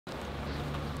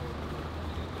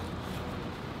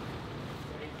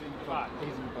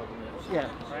Yeah.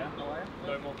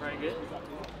 Very good.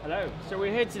 Hello. So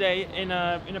we're here today in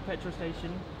a petrol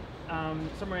station,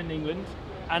 somewhere in England,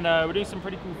 and we're doing some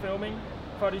pretty cool filming,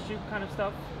 photo shoot kind of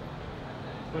stuff.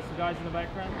 What's the guys in the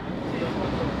background?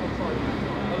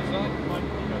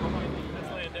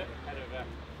 That's Lander.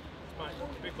 It's my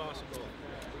big bicycle.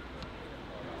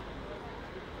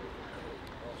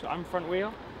 So I'm front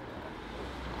wheel.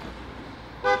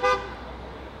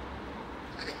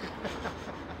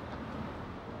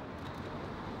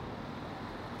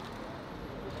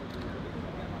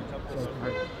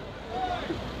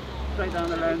 Straight down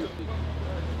the lane.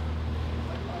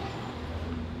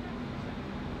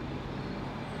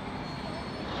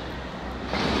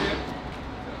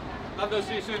 I'll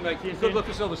see you soon, mate. Good luck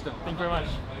at Silverstone. Thank you very much.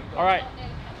 All right.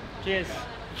 Cheers.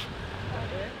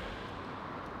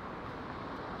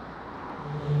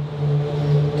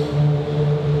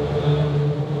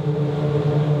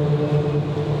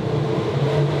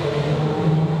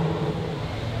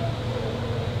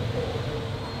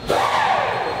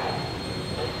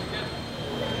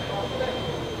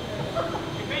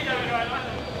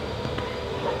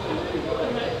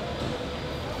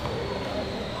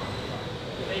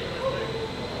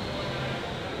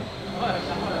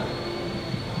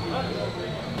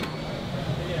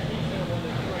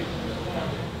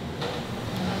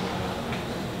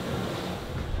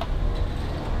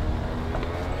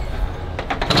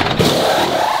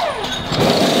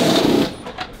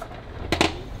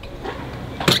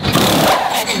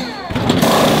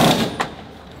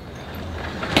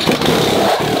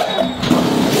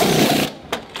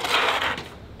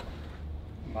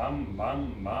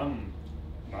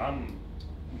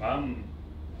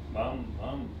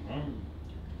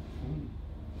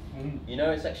 You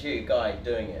know, it's actually a guy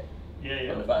doing it.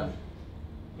 Yeah. On the van.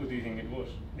 Who do you think it was?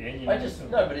 The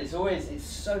engine? No, but it's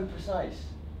so precise.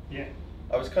 Yeah.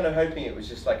 I was kind of hoping it was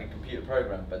just like a computer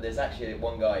program, but there's actually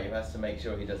one guy who has to make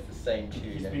sure he does the same tune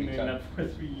He's every been doing time. that for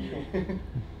 3 years.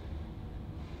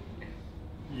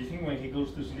 You think when he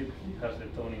goes to sleep, he has the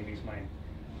tone in his mind?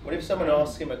 What if someone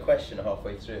asks him a question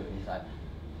halfway through and he's like,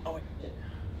 oh, shit.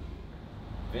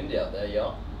 Windy out there,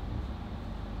 yeah?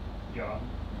 Yeah.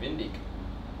 Windig.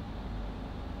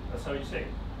 That's how you say it.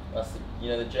 That's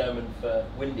the German for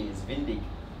windy is windig.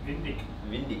 Windig.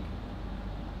 Windig.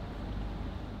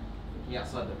 Thinking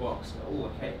outside the box.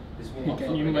 Oh, okay. This warm-up's Can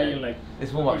not you gonna imagine go. like...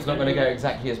 This warm-up's not going to go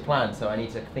exactly as planned, so I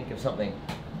need to think of something,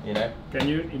 you know? Can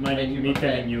you imagine me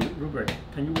prepare. telling you, Robert,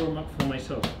 can you warm up for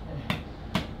myself?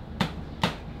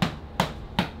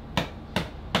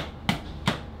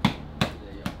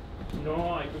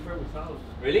 No, I prefer without.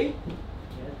 Really?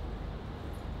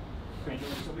 Yeah.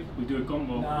 We do a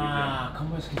combo. Nah,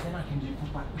 combos, because then I can do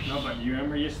push-back. No, but you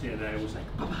remember yesterday that I was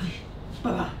like, Baba,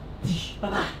 baba,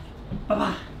 baba,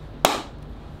 baba.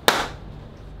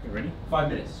 you ready? 5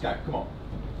 minutes, go, come on.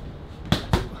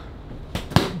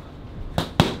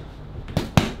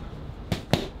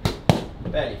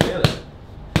 Barely feel it.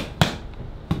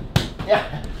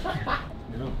 Yeah.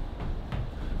 No.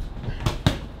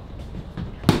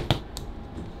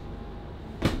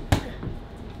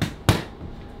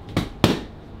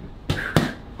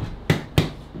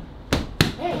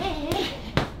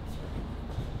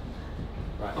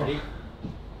 Right, ready?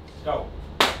 Go.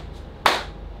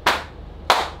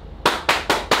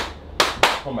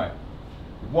 Combo.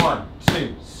 1,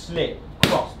 2, slip,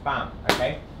 cross, bam.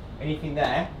 Okay? Anything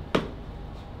there?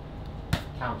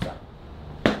 Counter.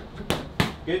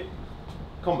 Good.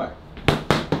 Combo.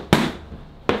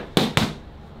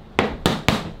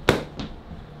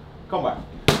 Combo.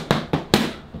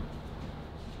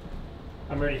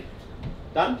 I'm ready.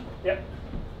 Done? Yep.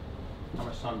 How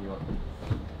much time do you want?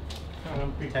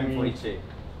 10:42. 10:42.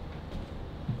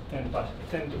 10 past.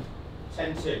 10 to.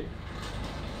 10:02.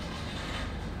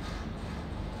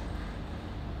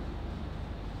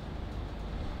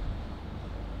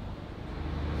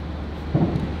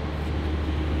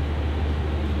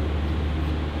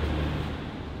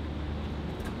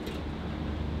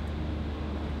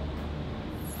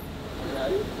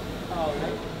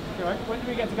 When do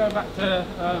we get to go back to?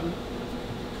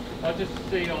 I'll just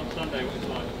see on Sunday what it's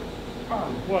like.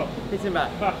 Well, Hit him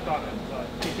back. back on it.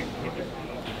 Hit it.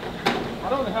 I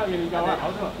don't want to hurt you when you go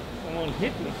out. Someone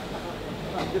hit me.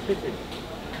 Just hit it.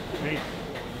 Mate,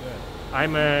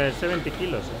 I'm 70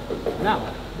 kilos,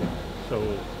 Now, so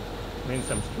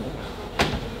means I'm strong.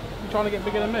 you trying to get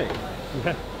bigger than me?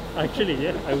 Yeah, actually,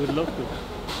 yeah, I would love to.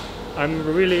 I'm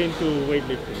really into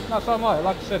weightlifting. No, so am I.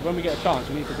 Like I said, when we get a chance,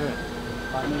 we need to do it.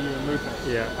 Like me, you and Rupert.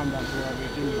 Yeah. Come down to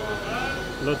wherever gym you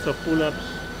are. Lots of pull-ups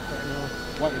right now.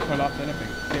 What you pull ups, anything.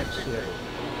 Dips.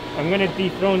 Yeah. I'm gonna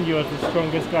dethrone you as the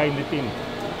strongest guy in the team.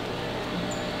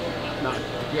 No.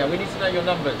 Yeah, we need to know your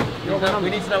numbers. We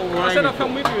need to know what we're I said I'll aiming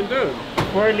come with you and do it.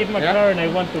 Before I leave McLaren, I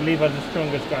want to leave as the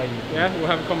strongest guy. Yeah, we'll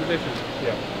have a competition.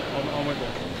 Yeah. I'm with you.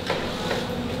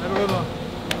 Have a good one.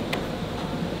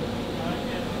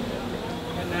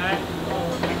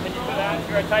 Can you put that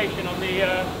rotation on the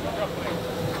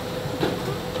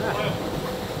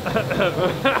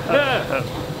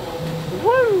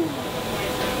Woo!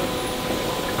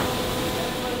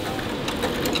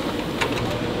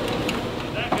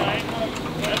 That guy,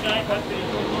 that's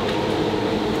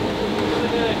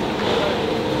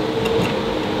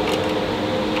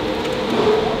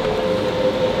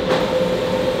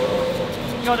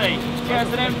Johnny, get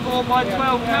us an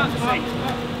M4x12 counter-seat.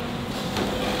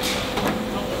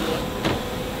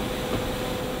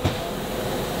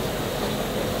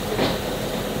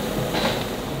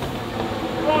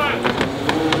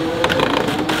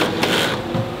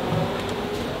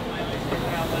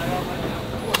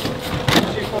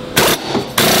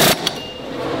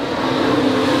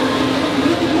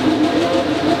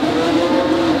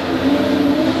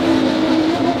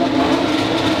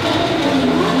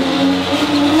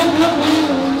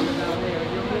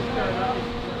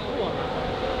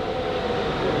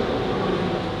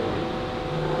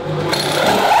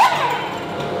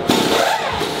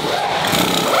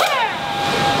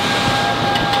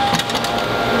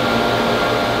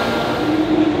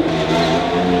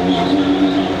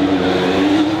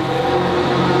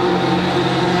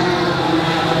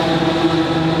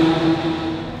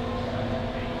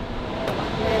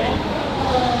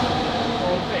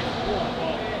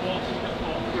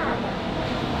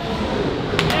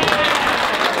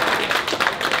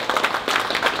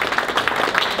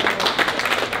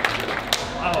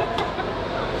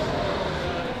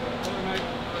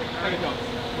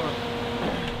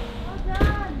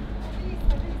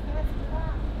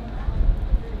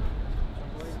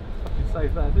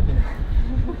 Save that, didn't you?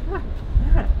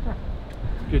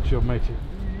 Good job, matey.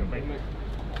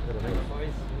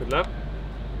 Good luck.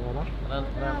 Well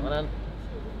done.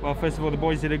 Well, first of all, the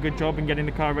boys did a good job in getting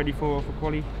the car ready for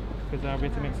quali, because we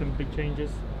had to make some big changes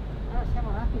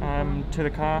to the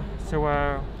car.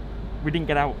 So we didn't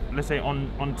get out, let's say,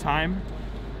 on time,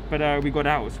 but we got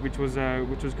out, which was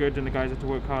good, and the guys had to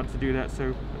work hard to do that.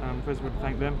 So first of all, to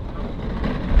thank them.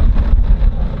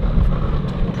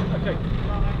 Okay.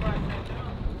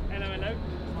 Hello.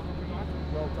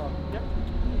 Well done. Yep.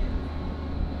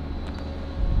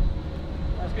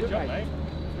 That's Good job, mate.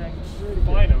 Really good.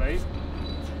 Finally.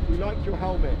 We like your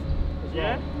helmet as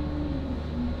Yeah? well.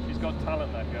 She's got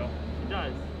talent, that girl. She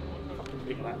does. Fucking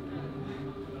big lap.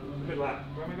 Good lap.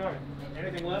 Where am I going?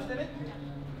 Anything left in it?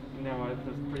 No, I was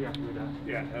pretty happy with that.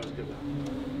 Yeah, that was good.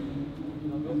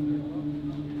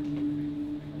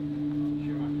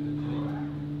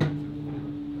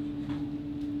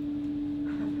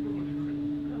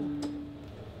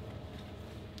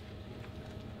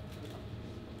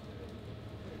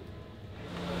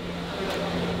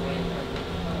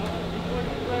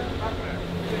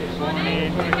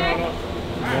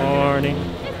 Morning.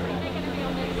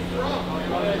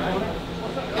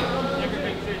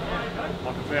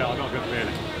 I can feel, I've got a good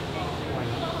feeling.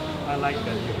 I like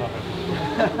that you love it.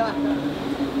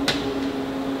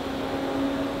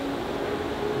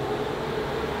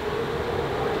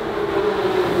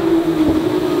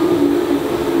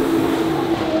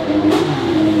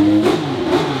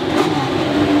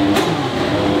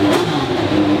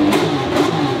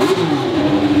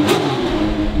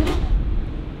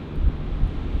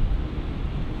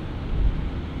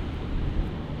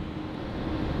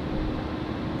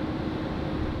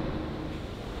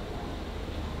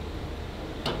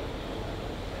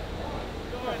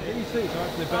 These seats are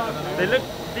actually better than They look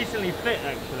decently fit,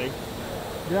 actually.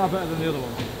 They are better than the other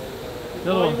ones. The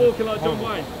Why other are ones you walking like John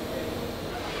horrible. Wayne?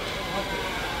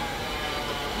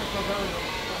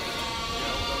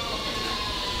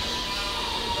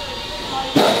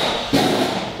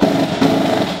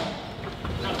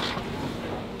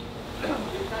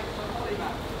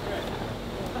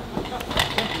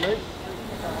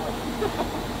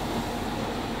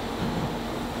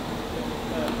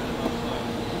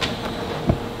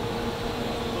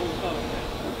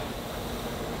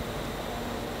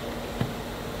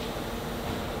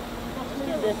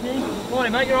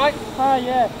 Morning, mate. You alright? Hi,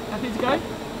 yeah, Happy to go?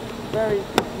 very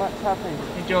much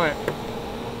happy. Enjoy it.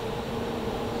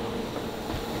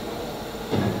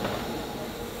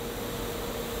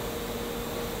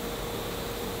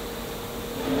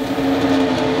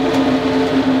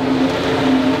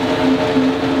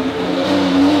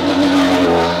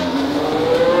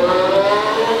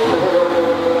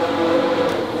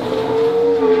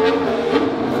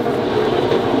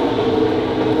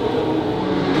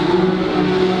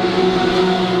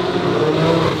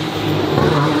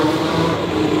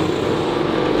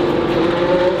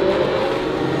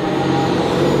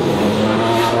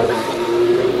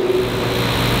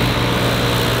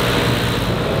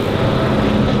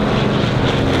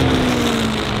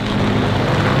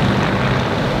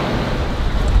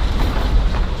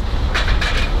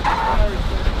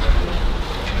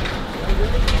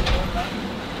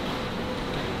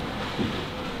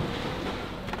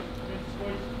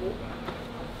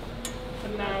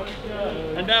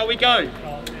 And now we go.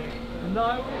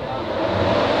 No.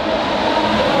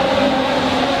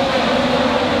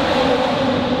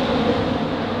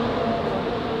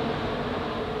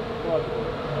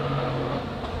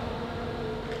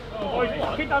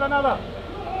 Oh, kick down another.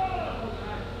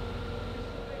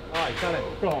 Alright, done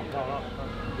it. Go on.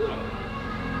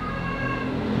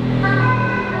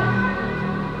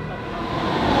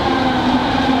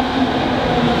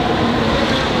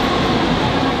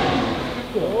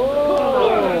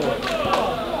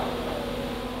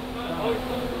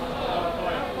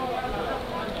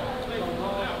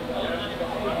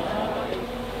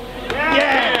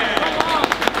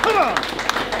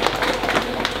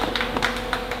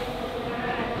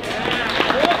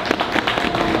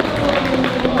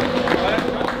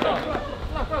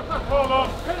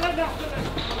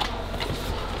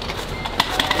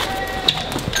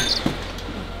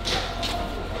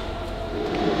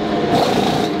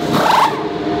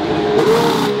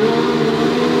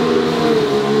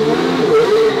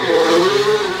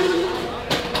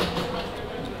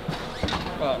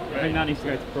 I think that needs to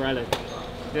go to Pirelli.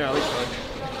 Yeah, I think so.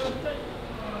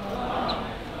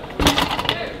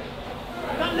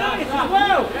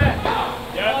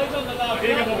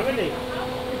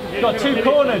 Got two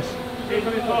corners.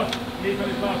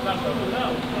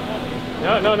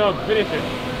 No, finish it.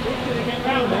 I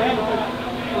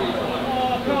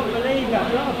can't believe that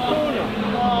last corner.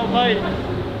 Oh mate,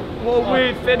 what a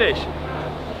weird finish.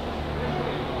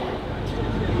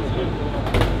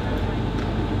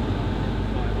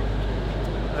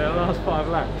 The last 5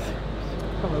 laps.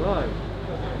 Come alive.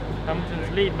 Hamilton's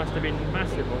lead must have been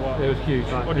massive, or what? It was huge.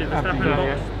 Or did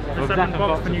Verstappen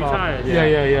box for new tyres?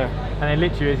 Yeah. And then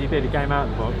literally as he did, he came out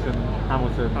of the box and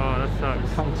Hamilton. Oh, that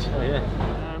sucks. Puncture, yeah.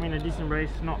 I mean, a decent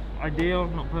race, not ideal,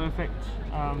 not perfect.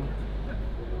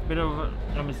 Bit of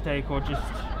a mistake, or just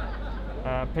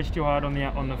pitched too hard on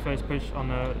the first push on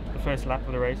the first lap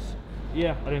of the race.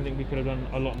 Yeah, I don't think we could have done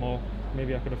a lot more.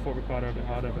 Maybe I could have fought Ricardo a bit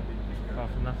harder, but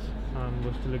apart from that,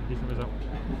 we'll still look a decent result.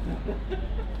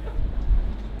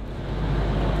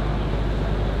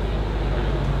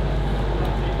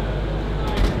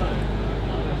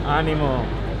 Animal.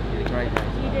 Great.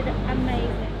 You did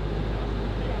amazing.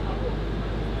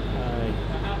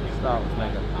 Start was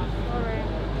mega. Alright.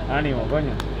 Animal,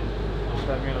 coño.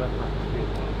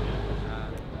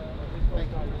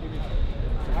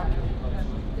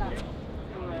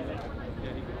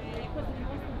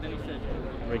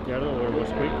 Ricciardo was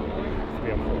quick.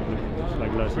 3 and 4. Just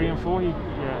like last 3 year. and 4, He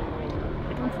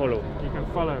can follow. you can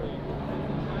follow.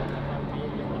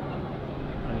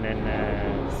 And then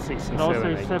 6 and And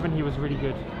 7. also 7, he was really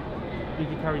good. He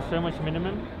could carry so much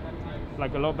minimum,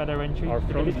 like a lot better entry, Our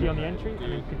front- stability on the entry,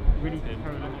 and he could really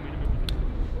carry a lot more minimum.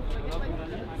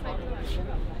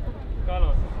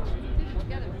 Carlos.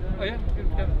 Oh yeah,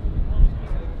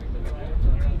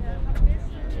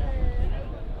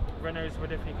 Renaults were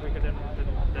definitely quicker than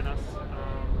us,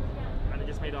 and it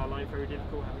just made our life very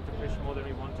difficult, having to push more than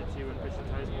we wanted to and push the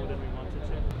tyres more than we wanted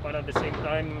to. But at the same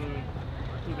time,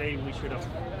 today we should have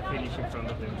finished in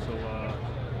front of them. So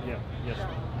yeah, yes,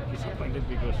 disappointed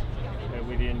because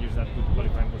we didn't use that good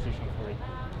qualifying position for it.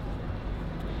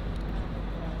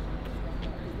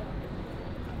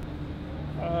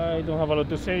 I don't have a lot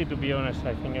to say, to be honest.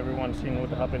 I think everyone's seen what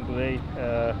happened today.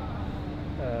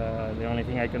 The only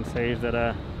thing I can say is that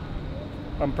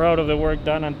I'm proud of the work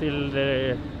done until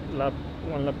the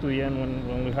one lap to the end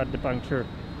when we had the puncture.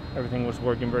 Everything was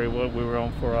working very well. We were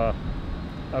on for a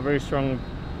very strong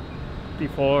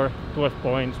P4, 12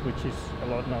 points, which is a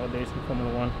lot nowadays in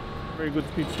Formula 1. Very good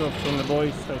speed stops from the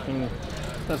boys. I think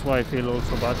that's why I feel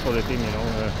also bad for the team, you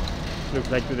know. Looks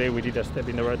like today we did a step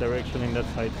in the right direction in that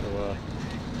side, so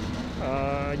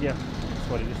yeah, that's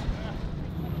what it is.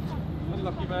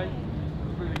 Unlucky, mate.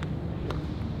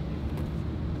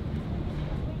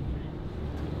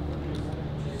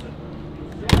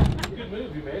 Good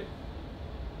move you made.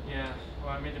 Yeah,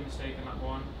 well, I made a mistake in that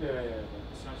one. Yeah.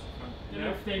 I don't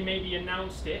know if they maybe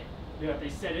announced it, they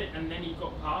said it, and then he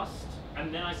got past,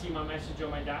 and then I see my message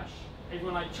on my dash.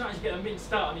 Everyone like tries to get a mid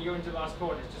start, and you go into the last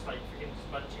corner, it's just like freaking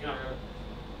just bunching up.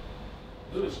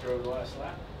 Lewis drove the last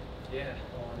lap. Yeah.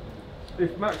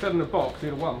 If Max had in the box, he'd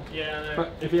have won. Yeah, I know.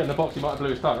 But if he had in the box, he might have blew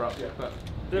his tyre up. Yeah. But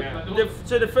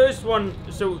So the first one,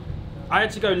 so I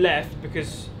had to go left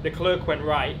because the clerk went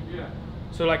right. yeah.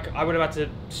 So like I would have had to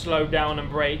slow down and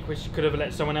brake, which could have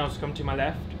let someone else come to my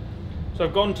left. So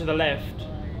I've gone to the left,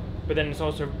 but then it's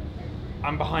also,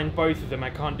 I'm behind both of them, I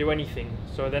can't do anything.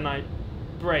 So then I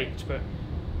braked, but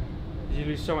you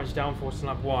lose so much downforce in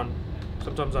lap 1.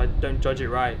 Sometimes I don't judge it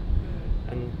right.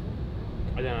 and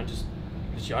I don't know,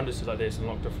 she understood like this and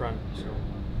locked the front. So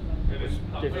it was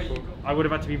difficult. I would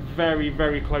have had to be very,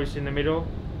 very close in the middle,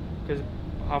 because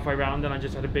halfway around then I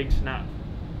just had a big snap.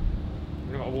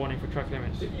 I got a warning for truck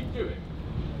limits. Did you do it?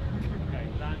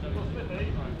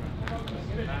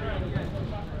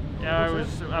 Yeah, it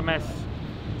was a mess.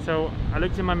 So I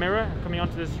looked in my mirror coming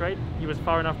onto the straight. He was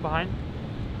far enough behind.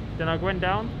 Then I went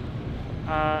down,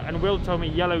 and Will told me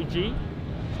yellow G.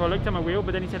 So I looked at my wheel,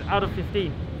 but then he said out of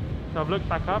 15. So I've looked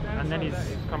back up, and then he's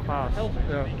come past.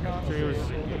 Yeah. So it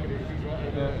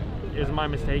was my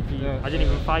mistake. Yeah. I didn't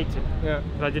even fight him, Yeah.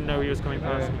 because I didn't know he was coming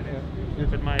past me. Yeah.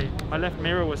 But my left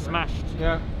mirror was smashed,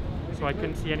 Yeah. so I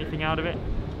couldn't see anything out of it.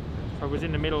 So I was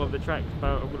in the middle of the track, but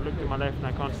I looked at my left and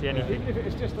I can't see anything. Even if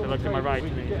it's just So I on looked the at my table, right we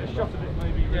and could he get a said, shot of it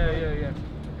maybe. Yeah.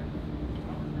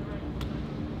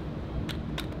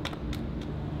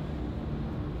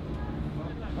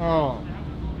 Oh,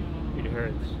 It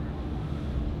hurts.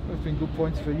 that's been good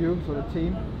points for you, for the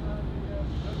team.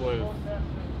 12.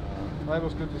 That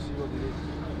was good to see what you did.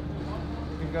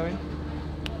 Keep going.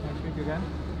 Next week again.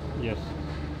 Yes.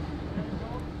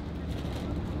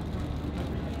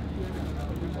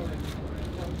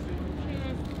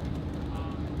 Cheers.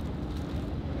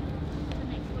 For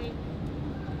next week.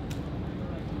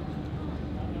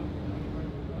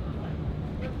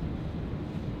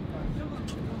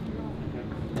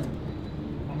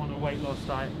 I'm on a weight loss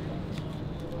diet.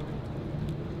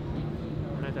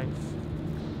 No thanks.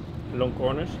 Long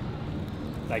corners,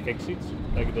 like exits,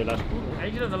 like the last corner.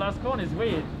 Actually, the last corner is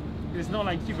weird. It's not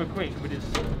like super quick, but it's.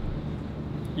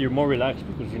 You're more relaxed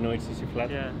because you know it's easy flat.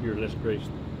 Yeah. You're less braced.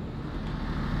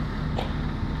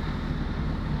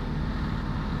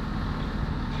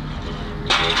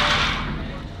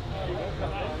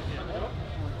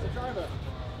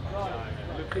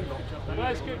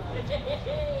 That's good.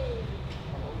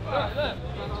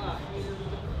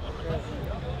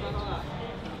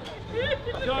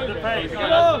 Go the pace.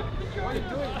 Come on.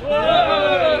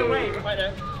 Whoa. Wait. Right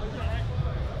there.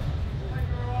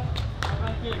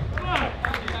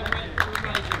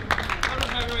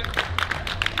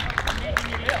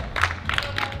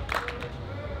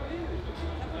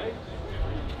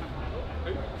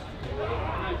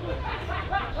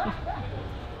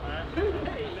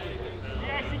 You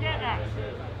actually get that?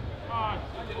 Oh,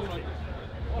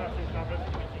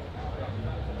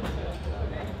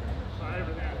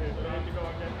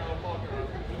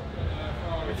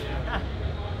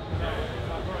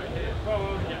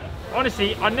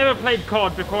 honestly, I never played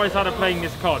COD before I started playing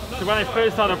this COD. So when I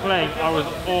first started playing, I was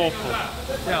awful.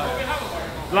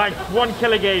 Yeah. Like 1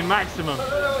 kill a game maximum.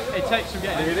 It takes some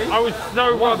getting. Really? I was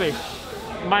so rubbish.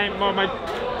 My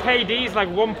KD is like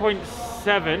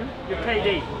 1.7. Your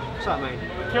KD. What's that mean?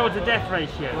 Kill to death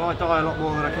ratio. Well, I die a lot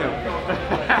more than I kill.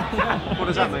 What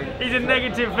does that mean? He's in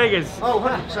negative figures. Oh,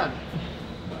 100%.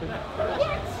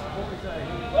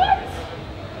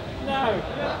 No.